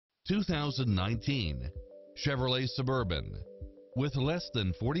2019 Chevrolet Suburban. With less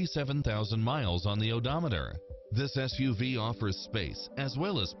than 47,000 miles on the odometer, this SUV offers space as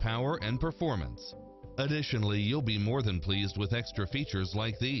well as power and performance. Additionally, you'll be more than pleased with extra features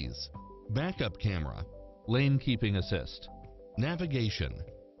like these: backup camera, lane keeping assist, navigation,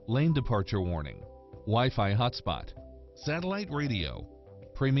 lane departure warning, Wi-Fi hotspot, satellite radio,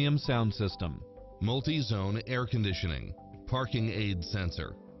 premium sound system, multi-zone air conditioning, parking aid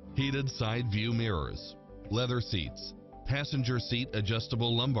sensor, heated side view mirrors, leather seats, passenger seat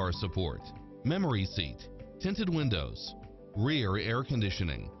adjustable lumbar support, memory seat, tinted windows, rear air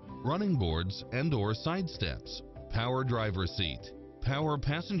conditioning, running boards and/or side steps, power driver seat, power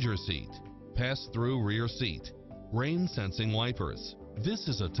passenger seat, pass-through rear seat, rain sensing wipers. This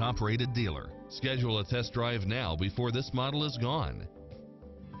is a top-rated dealer. Schedule a test drive now before this model is gone.